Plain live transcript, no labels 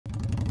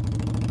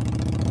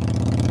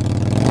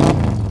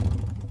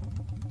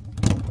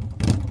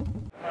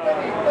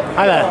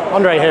Hi there,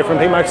 Andre here from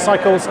Peak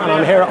Motorcycles, and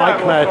I'm here at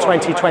EICMA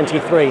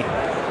 2023.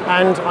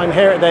 And I'm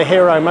here at the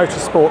Hero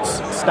Motorsports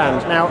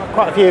stand. Now,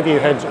 quite a few of you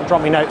had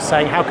dropped me notes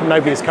saying, how come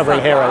nobody's covering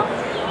Hero?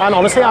 And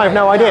honestly, I have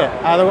no idea.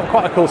 They've got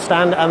quite a cool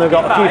stand, and they've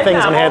got a few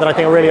things on here that I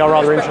think really are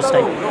rather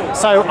interesting.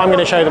 So I'm going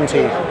to show them to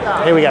you.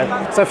 Here we go.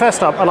 So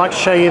first up, I'd like to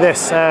show you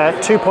this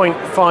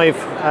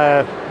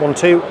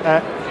 2.512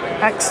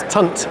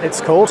 X-Tunt, it's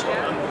called.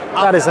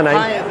 That is a name.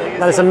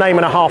 That is a name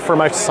and a half for a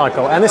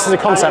motorcycle. And this is a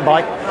concept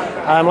bike.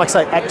 Like I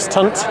say,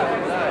 X-Tunt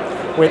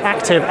with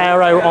active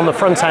aero on the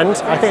front end.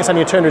 I think it's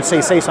only a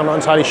 200cc, so I'm not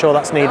entirely sure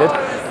that's needed.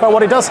 But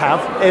what it does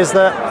have is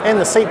that in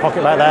the seat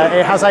pocket back there,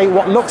 it has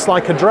what looks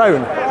like a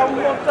drone.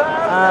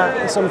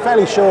 So I'm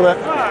fairly sure that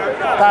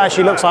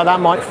actually looks like that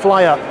might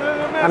fly up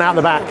and out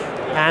the back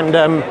and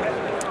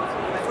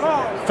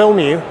film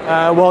you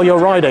while you're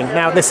riding.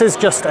 Now, this is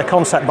just a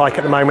concept bike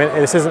at the moment.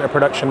 This isn't a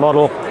production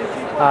model.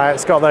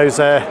 It's got those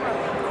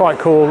quite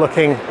cool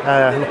looking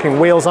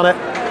wheels on it.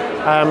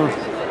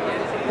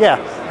 Yeah,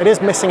 it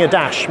is missing a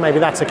dash. Maybe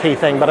that's a key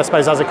thing, but I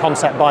suppose as a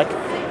concept bike,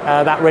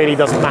 that really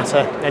doesn't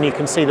matter. And you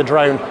can see the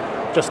drone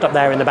just up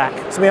there in the back.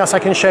 Something else I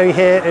can show you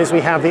here is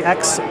we have the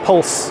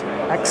X-Pulse,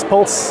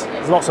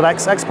 there's lots of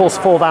X-Pulse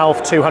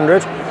 4-valve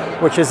 200,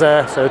 which is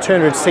a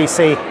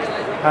 200cc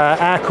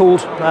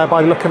air-cooled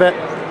by the look of it.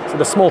 So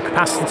the small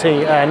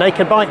capacity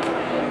naked bike.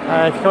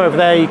 If you come over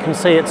there, you can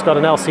see it's got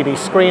an LCD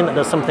screen that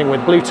does something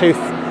with Bluetooth.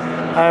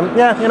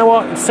 Yeah, you know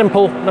what, it's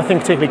simple, nothing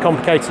particularly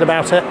complicated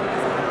about it,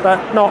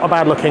 but not a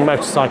bad looking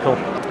motorcycle.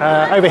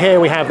 Over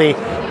here we have the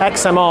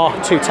XMR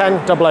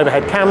 210 double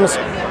overhead cams,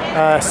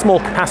 small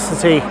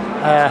capacity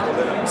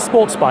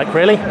sports bike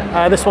really.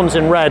 This one's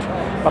in red,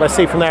 but I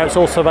see from there it's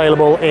also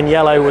available in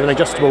yellow with an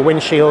adjustable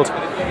windshield.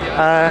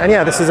 And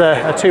yeah, this is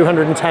a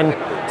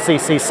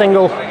 210cc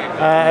single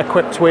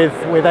equipped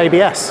with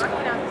ABS.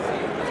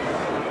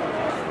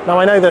 Now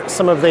I know that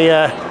some of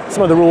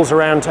the rules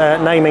around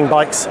naming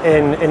bikes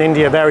in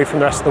India vary from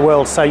the rest of the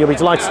world, so you'll be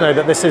delighted to know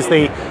that this is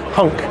the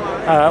Hunk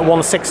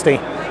 160.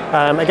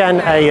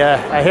 Again,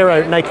 a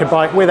Hero naked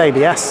bike with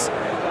ABS.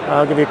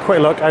 I'll give you a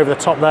quick look over the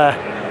top there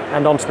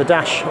and onto the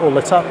dash, all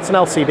lit up. It's an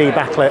LCD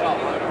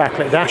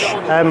backlit dash.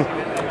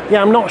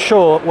 Yeah, I'm not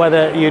sure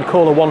whether you'd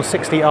call a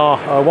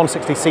 160R or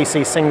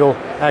 160cc single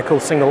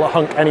called single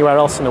Hunk anywhere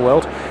else in the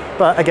world.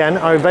 But again,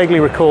 I vaguely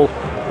recall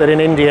that in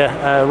India,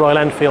 Royal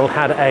Enfield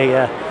had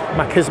a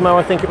Machismo,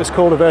 I think it was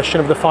called, a version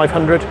of the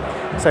 500.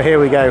 So here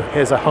we go,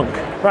 here's a Hunk.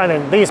 Right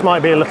then, these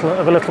might be a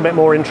little bit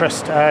more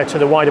interest to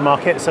the wider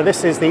market. So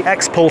this is the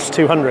X-Pulse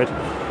 200.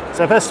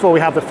 So first of all, we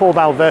have the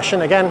 4-valve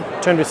version. Again,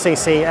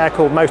 200cc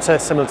air-cooled motor,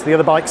 similar to the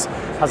other bikes,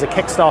 has a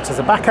kickstart as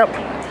a backup.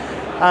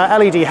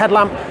 LED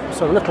headlamp,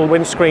 sort of little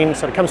windscreen,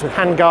 so it comes with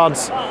hand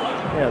guards.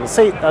 You know, the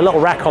seat, a little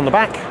rack on the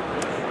back.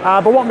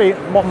 But what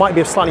might be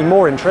of slightly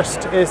more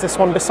interest is this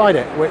one beside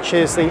it, which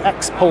is the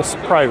X-Pulse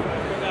Pro.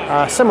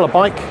 Similar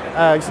bike,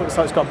 it looks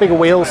like it's got bigger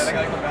wheels,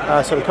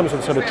 so it comes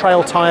with sort of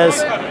trail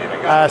tyres,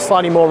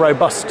 slightly more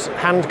robust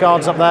hand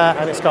guards up there,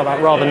 and it's got that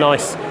rather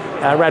nice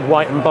red,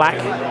 white and black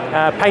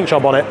paint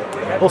job on it.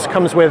 Also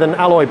comes with an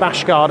alloy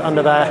bash guard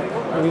under there,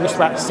 and you're just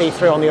about to see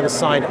through on the other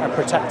side a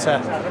protector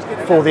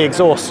for the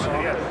exhaust.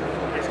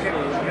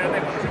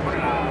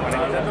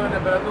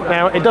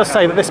 Now, it does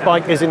say that this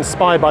bike is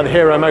inspired by the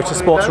Hero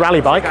Motorsports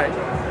rally bike,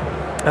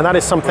 and that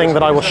is something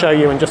that I will show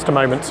you in just a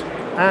moment.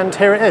 And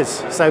here it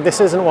is. So this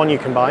isn't one you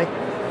can buy.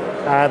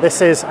 This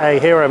is a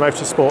Hero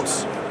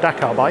Motorsports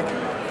Dakar bike.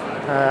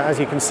 As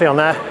you can see on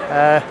there,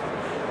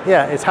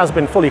 yeah, it has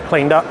been fully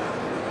cleaned up.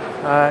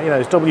 You know,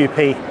 there's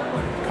WP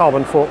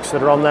carbon forks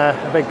that are on there,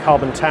 a big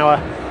carbon tower.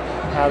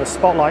 The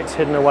spotlight's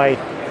hidden away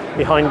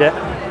behind it.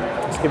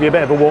 Let's give you a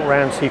bit of a walk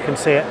around so you can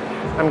see it.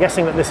 I'm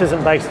guessing that this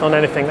isn't based on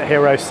anything that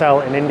Hero sell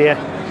in India,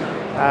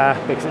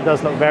 because it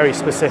does look very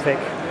specific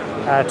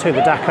to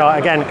the Dakar.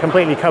 Again,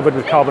 completely covered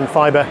with carbon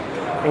fibre,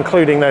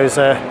 including those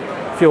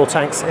fuel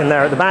tanks in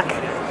there at the back.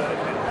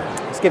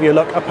 Let's give you a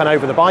look up and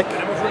over the bike,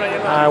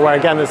 where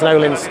again there's an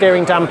Olin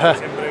steering damper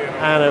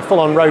and a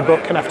full-on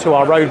roadbook, an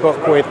F2R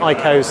roadbook with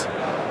ICOs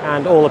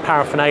and all the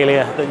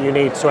paraphernalia that you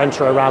need to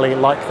enter a rally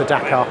like the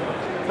Dakar.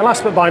 And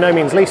last but by no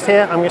means least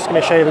here, I'm just going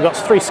to show you we've got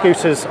 3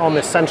 scooters on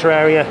this centre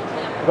area.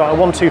 We've got a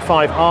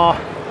 125R,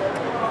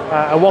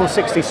 a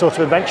 160 sort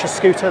of adventure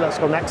scooter that's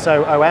got an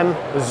XO OM,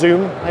 the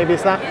Zoom maybe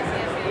is that.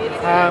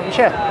 Which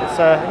yeah, it's,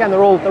 again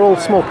they're all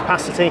small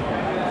capacity.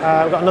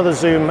 We've got another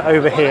Zoom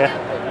over here.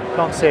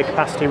 Can't see a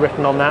capacity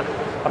written on that,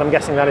 but I'm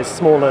guessing that is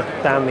smaller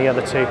than the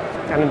other two.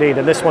 And indeed,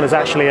 this one is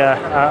actually a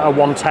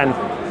 110.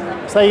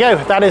 So there you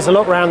go, that is a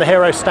look around the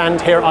Hero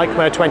stand here at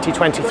EICMA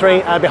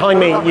 2023. Behind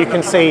me you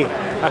can see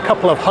a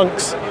couple of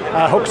Hunks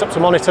hooked up to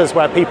monitors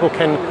where people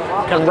can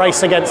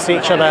race against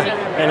each other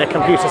in a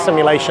computer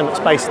simulation that's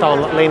based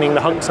on leaning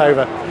the Hunks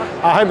over.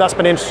 I hope that's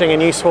been interesting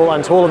and useful,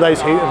 and to all of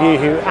those of you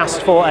who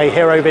asked for a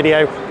Hero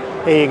video,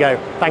 here you go.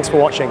 Thanks for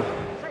watching.